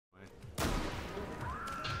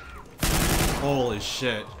Holy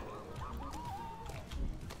shit.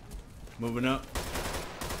 Moving up.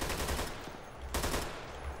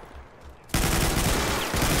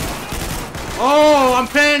 Oh, I'm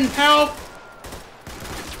pinned! Help!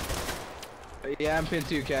 Yeah, I'm pinned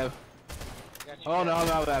too, Kev. Oh no, I'm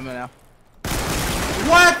out of ammo now.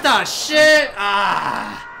 What the shit?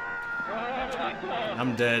 Ah!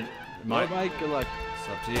 I'm dead. Mike, good luck. It's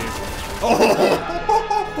up to you. Oh!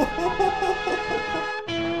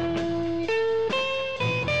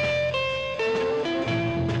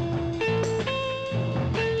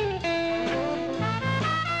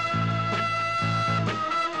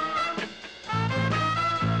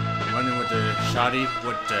 Running with the shoddy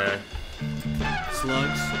with the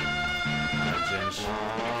slugs. Alright, Ginge.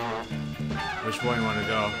 Which one you want to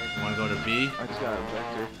go? You want to go to B? I just got a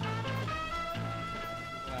vector.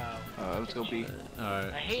 Wow. Let's go B.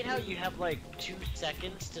 Alright. I hate how you have like 2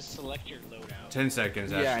 seconds to select your loadout. 10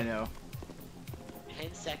 seconds, actually. Yeah, I know.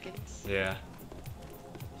 10 seconds? Yeah.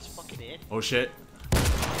 That's fucking it. Oh shit.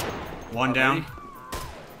 One down.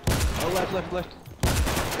 Oh, left, left.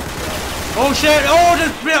 Oh shit! Oh,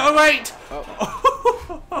 just right! Oh.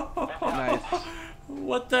 Nice.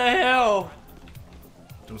 What the hell?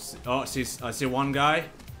 Don't see, oh, I see one guy.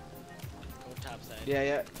 Go top side.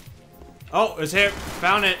 Yeah. Oh, it's here.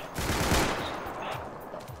 Found it.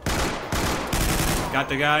 Got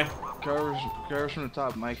the guy. Covers from the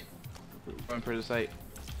top, Mike. Run for the site.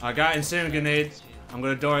 I got instant grenade. I'm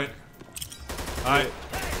gonna do it. Alright.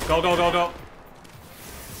 Go.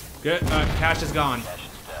 Good. Cash is gone.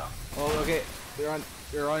 Oh, okay.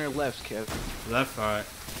 They're on your left, Kev. Left, alright.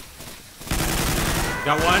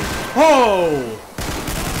 Got one. Oh!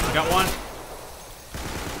 I got one.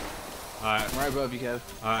 Alright. I'm right above you, Kev.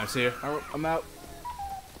 Alright, I see you. I'm out.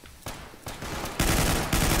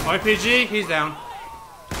 RPG, he's down.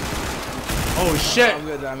 Oh shit! I'm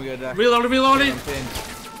good. Reloading. I'm pinned.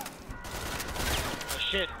 Oh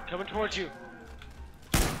shit, coming towards you.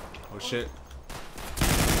 Oh shit.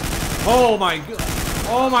 Oh my god.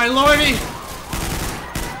 Oh my lordy!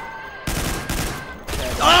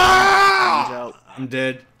 Ah! I'm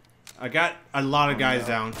dead. I got a lot of guys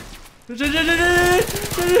down.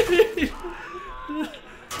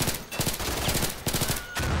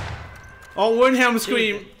 Oh, Windhelm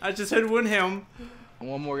scream! I just heard Windhelm.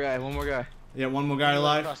 One more guy. Yeah, one more guy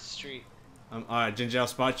alive. Across the street. Alright, Ginger, I'll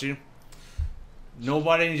spot you.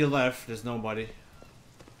 Nobody in your left. There's nobody.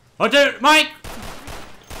 Oh, dude, Mike!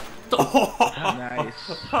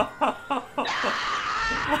 Nice.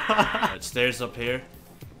 Right, stairs up here.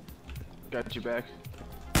 Got you back.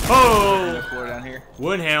 Oh! Floor down here.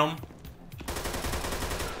 Windhelm.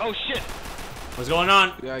 Oh shit! What's going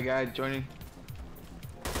on? We got a guy joining.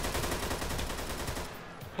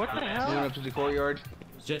 What the hell? Moving up to the courtyard.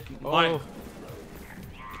 Shit, Oh. Mike.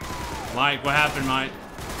 Mike, what happened, Mike?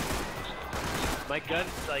 My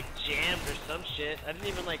gun's like jammed or some shit. I didn't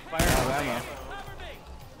even like fire Out of my ammo. ammo.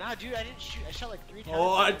 Nah, dude, I didn't shoot. I shot like 3 times.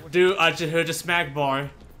 Oh, dude, I just heard a smack bar.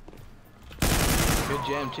 Good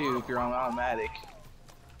jam too if you're on automatic.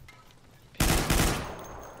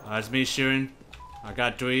 It's me shooting. I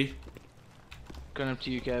got 3. Going up to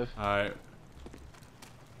you, Kev. Alright.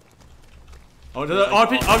 Oh, the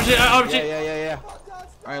RPG. Yeah.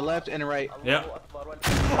 Alright, left and right. Yep.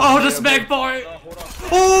 Oh, the smack bar.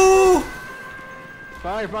 Oh!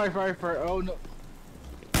 Fire. Oh no.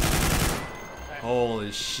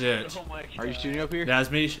 Holy shit. Oh my God. Are you shooting up here? That's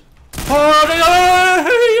me. Oh,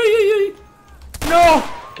 no!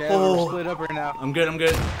 Okay, Oh. we're split up right now. I'm good.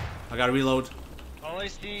 I gotta reload. All I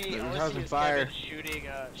see There's is fire.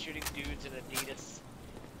 Kevin shooting dudes in Adidas.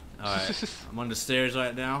 Alright. I'm on the stairs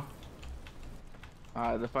right now.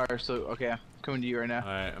 The fire. So okay, I'm coming to you right now.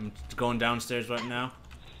 Alright, I'm going downstairs right now.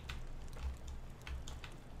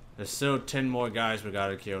 There's still 10 more guys we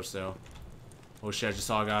gotta kill still. Oh shit, I just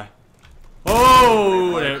saw a guy.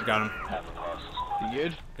 Oh! There, got him. You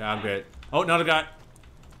good? Got him good. Oh, another guy.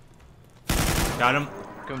 Got him.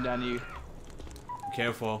 Coming down to you.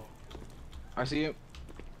 Careful. I see you.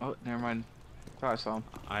 Oh, never mind. Thought I saw him.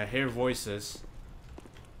 I hear voices.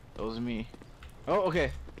 Those are me. Oh,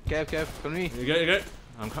 okay. Kev, come to me. You good?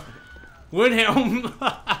 I'm coming. Windhelm!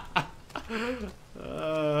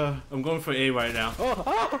 I'm going for A right now.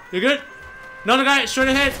 Oh! You good? Another guy straight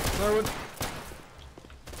ahead. Another one.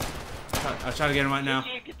 I'll try to get him right now.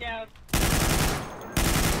 Get down.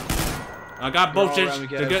 I got both They're all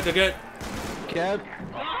chicks. around me, They're Kev. good. Kev.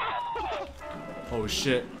 Oh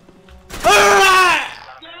shit.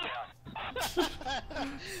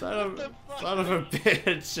 Son of a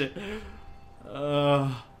bitch.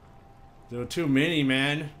 There were too many,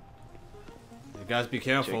 man. You guys be Check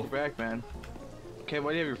careful. your back, man. Okay,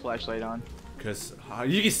 why do you have your flashlight on? Cause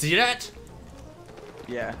you can see that?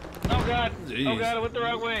 Yeah. Oh god! Jeez. Oh god! I went the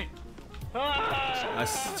wrong way. Ah!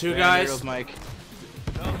 That's two There guys. goes Mike.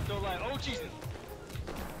 No, I'm still alive. Oh Jesus!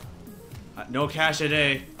 No cash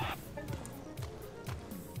today.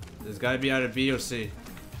 There's gotta be either B or C.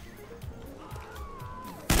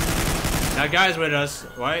 That guy's with us,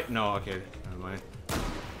 right? No, okay. Never mind.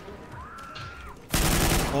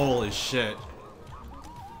 Holy shit.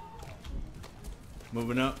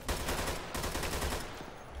 Moving up.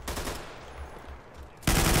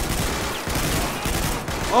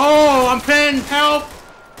 Oh, I'm pinned! Help!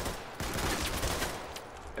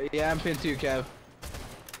 Yeah, I'm pinned too, Kev.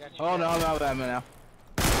 Oh no, I'm out of ammo now.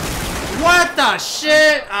 What the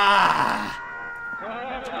shit? Ah!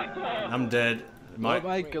 I'm dead. Mike,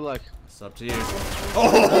 Mike, good luck. It's up to you.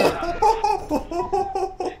 Oh!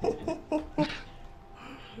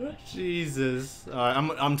 Jesus. Alright,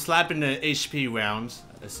 I'm slapping the HP rounds.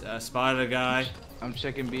 I spotted a guy. I'm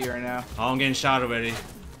checking B right now. Oh, I'm getting shot already.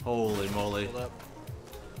 Holy moly. Hold up.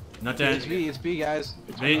 Not It's that. B, guys.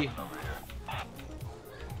 It's B. B.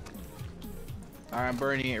 Alright, I'm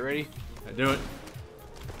burning it. Ready? I do it.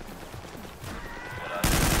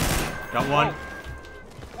 Got one.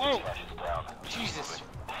 Oh! Jesus!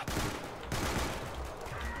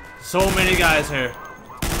 So many guys here.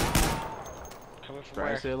 Coming from Try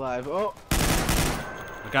where? to stay alive. Oh!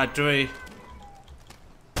 I got 3.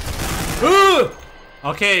 Ooh!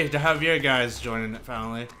 Okay, to have your guys joining it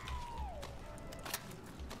finally.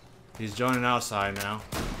 He's joining outside now.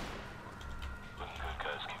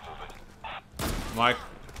 Mike.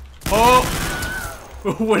 Oh!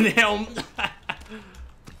 One helm.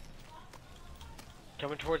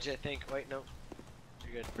 Coming towards you, I think. Wait, no.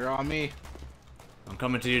 You're good. You're on me. I'm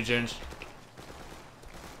coming to you, Ginge.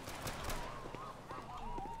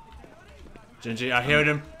 Ginngie, I heard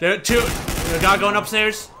him. There are 2. There's a guy going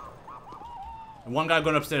upstairs. And 1 guy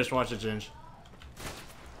going upstairs. Watch it, Ginge.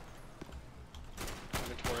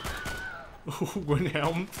 Coming towards. One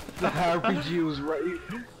helm. The RPG was right.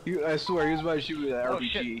 I swear, he was about to shoot with that Oh,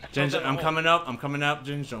 RPG. shit. Ginge, I'm coming up. I'm coming up,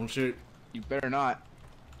 Ginge. Don't shoot. You better not.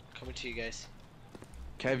 Coming to you guys.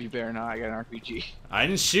 Kev, you better not. I got an RPG. I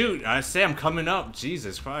didn't shoot. I say I'm coming up.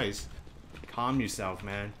 Jesus Christ. Calm yourself,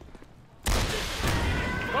 man.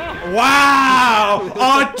 Wow!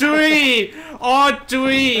 All 3! All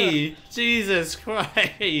 3! Jesus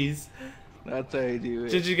Christ. That's how you do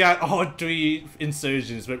it. Gingie got all 3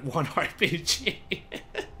 insurgents with 1 RPG.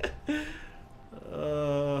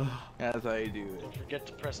 That's how you do it. Don't forget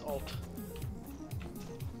to press Alt.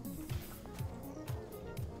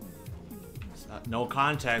 No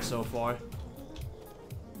contact so far.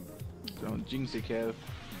 Don't jinx it, Kev.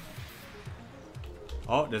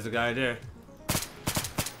 Oh, there's a guy there.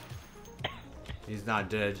 He's not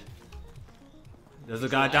dead. There's a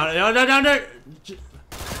guy down there. Oh, down there!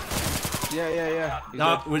 Yeah. He's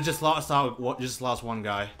No, dead. we just lost 1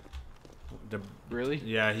 guy. Really?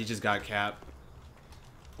 Yeah, he just got capped.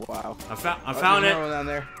 Wow. I found There's it. another one down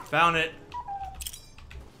there. Found it.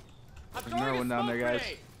 There's another one down there, guys.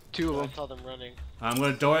 2 I of them. saw them running. I'm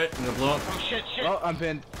gonna door it. I'm gonna blow up. Oh shit, shit! Oh, I'm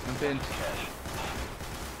pinned. I'm pinned.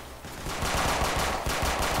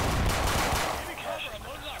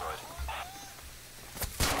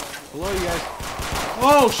 Hello, you guys.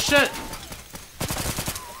 Oh shit!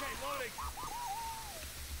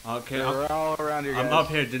 Okay, We're all around here, guys. I'm up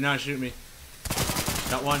here. Did not shoot me.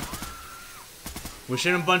 Got 1. We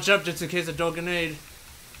shouldn't bunch up just in case of door grenade.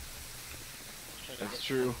 That's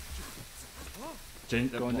true.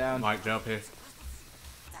 Going down. Mike, get up here.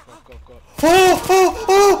 Go.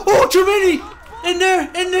 Oh! Too many! In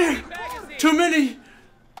there! Too many!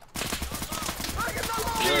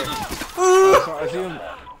 Oh, I see them.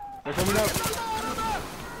 They're coming up.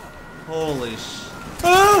 Holy sh!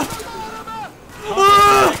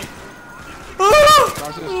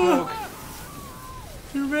 Crossing the smoke.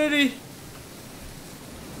 You ready?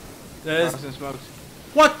 There's Crossing smoke.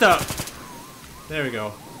 what the? There we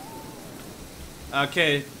go.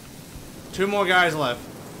 Okay, 2 more guys left.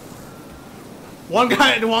 One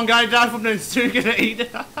guy died from the grenade.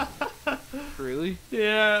 Really?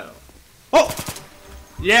 Yeah. Oh!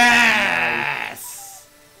 Yes!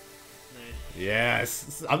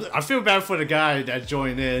 Yes. I feel bad for the guy that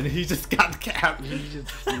joined in. He just got capped.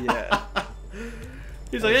 Yeah.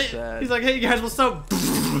 He's That's like, sad. hey guys, what's up?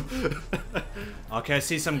 Okay, I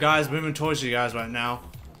see some guys moving towards you guys right now.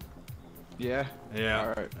 Yeah? Yeah.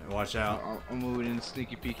 Alright. Watch out. I'm moving in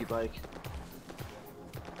sneaky peeky like.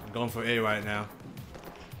 I'm going for A right now.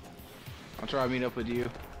 I'll try to meet up with you.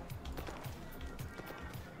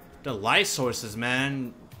 The light sources,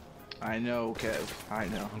 man. I know, Kev. I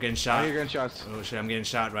know. I'm getting shot. I hear gunshots. Oh shit, I'm getting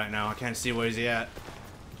shot right now. I can't see where he's at.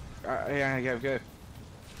 Yeah, Kev, Kev.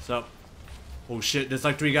 What's up? Oh shit, there's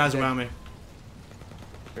like 3 guys around me.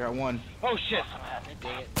 I got one. Oh shit!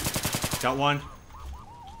 Dang it. Got one.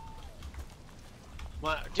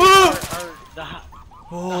 Dude, the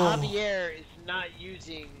Oh. Javier is not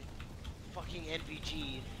using fucking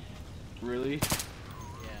NVGs. Really? Yeah.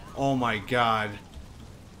 Oh my god.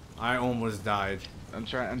 I almost died. I'm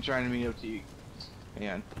trying to meet up to you. Hang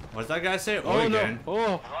on. What's that guy say? Oh Oregon. no!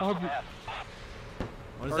 Oh,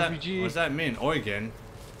 What does that? RPG. What does that mean? Oregon.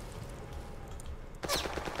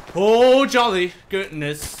 Oh jolly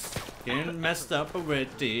goodness! Getting messed up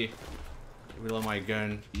already. Reload my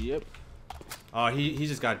gun. Yep. Oh, he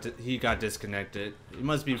just got disconnected. He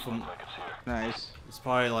must be from. Nice. It's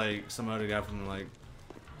probably like some other guy from like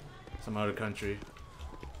some other country.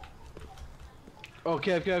 Oh,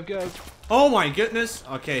 Kev. Oh my goodness!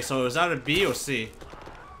 Okay, so is that a B or C?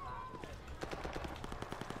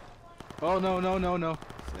 Oh no.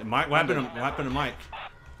 Mike, what happened to Mike?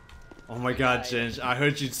 Oh my god, Ginge, I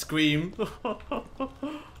heard you scream. Alright.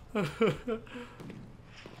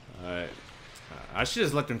 I should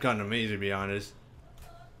just let them come to me, to be honest.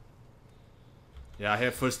 Yeah, I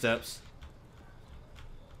hear footsteps.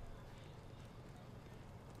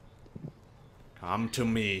 Come to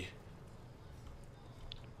me.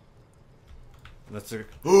 Let's oh,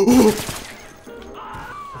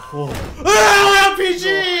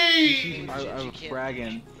 RPG! I was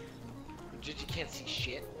bragging. You can't see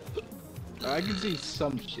shit. I can see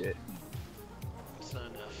some shit. It's not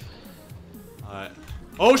enough. Alright.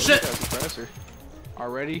 Oh shit! Got a suppressor.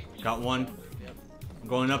 Already? Got one. Yep. I'm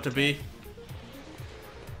going up to B.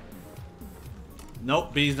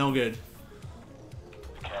 Nope, B's no good.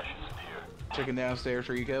 Checking downstairs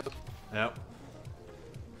for you, Kev. Yep.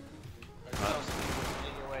 In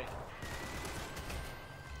your way.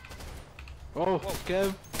 Oh,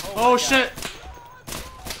 Kev. Oh shit!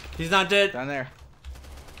 He's not dead. Down there.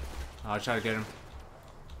 I'll try to get him.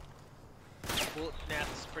 Bullet snap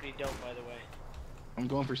is pretty dope, by the way. I'm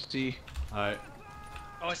going for C. Alright.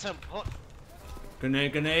 Oh, I saw him. Oh.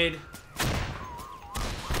 Grenade.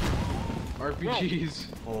 RPGs.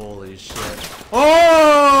 Holy shit.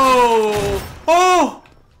 Oh! Oh!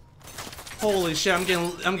 Holy shit, I'm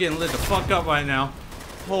getting lit the fuck up right now.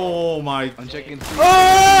 Oh my. I'm checking C.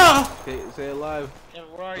 Oh! Stay alive. Kevin,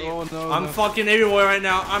 where are you? Oh no. I'm fucking everywhere right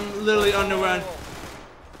now. I'm literally on the run.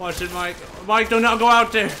 Watch it, Mike. Mike, do not go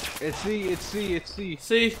out there. It's C.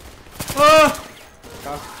 See? Oh!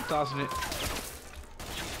 Tossing it.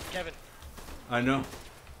 Kevin. I know.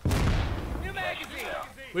 New magazine.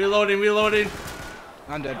 Reloading.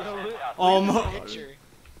 I'm dead. Oh my. Picture.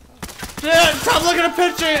 Dude, stop looking at the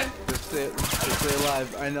picture! Just stay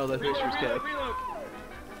alive. I know that picture's Kev.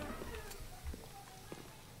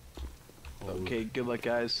 Okay, good luck,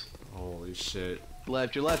 guys. Holy shit.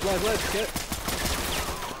 Left, your left, Kev.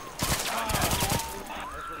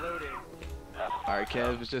 Reloading. Alright,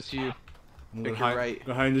 Kev, it's just you. I'm Pick gonna your right.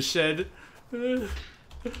 behind the shed. Gotta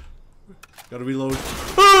reload.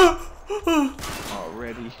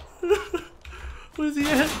 Already. Where's he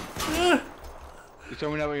at? You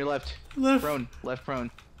told me now on your left. Left. Prone. Left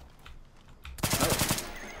prone.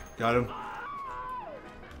 Got him.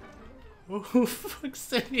 Oh, fuck's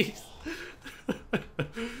sake.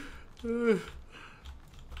 I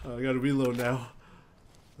gotta reload now.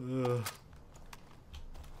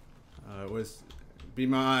 Where's... Be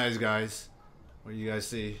my eyes, guys. What do you guys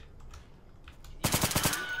see?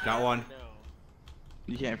 Got one. No.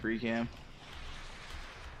 You can't free cam.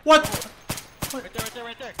 What?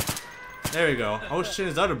 Right there. There we go. Oh shit,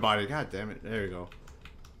 his other body. God damn it. There we go.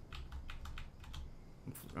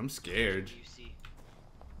 I'm scared. You see.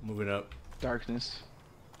 Moving up. Darkness.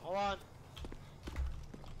 Hold on.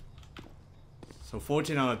 So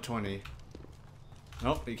 14 out of 20.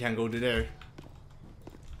 Nope, you can't go to there.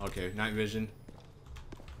 Okay, night vision.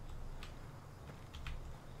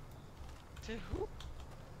 To who?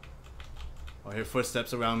 I hear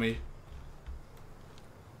footsteps around me.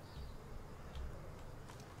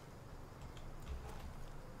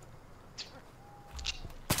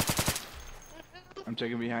 I'm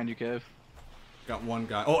checking behind you, Kev. Got one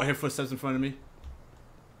guy. Oh, I hear footsteps in front of me.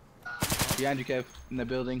 Behind you, Kev. In the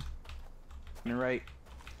building. On the right.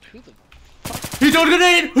 Who the? He threw a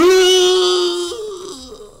grenade!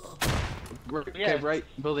 Yeah. Kev, right.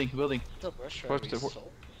 Building. Still brush What's the- someone.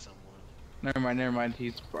 Never mind.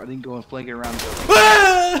 He's, I think, going flanking around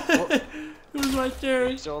the building. It was right there.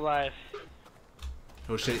 He's still alive.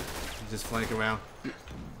 Oh shit, he's just flanking around.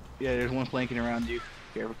 Yeah, there's one flanking around you.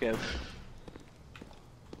 Careful, Kev.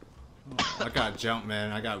 I got jump,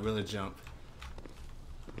 man. I got really jump.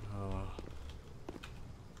 Oh.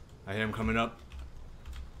 I hear him coming up.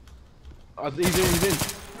 He's in.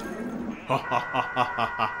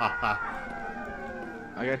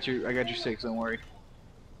 I got your 6, don't worry.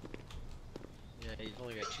 Yeah, he's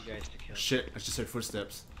only got 2 guys to kill. Shit, I just heard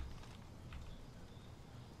footsteps.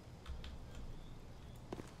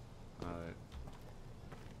 Alright.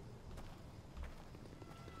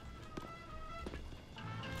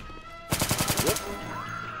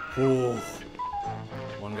 Ooh.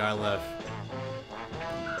 One guy left.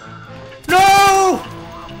 No!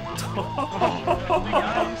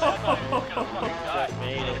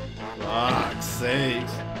 Made it. Fuck's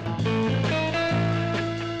sakes.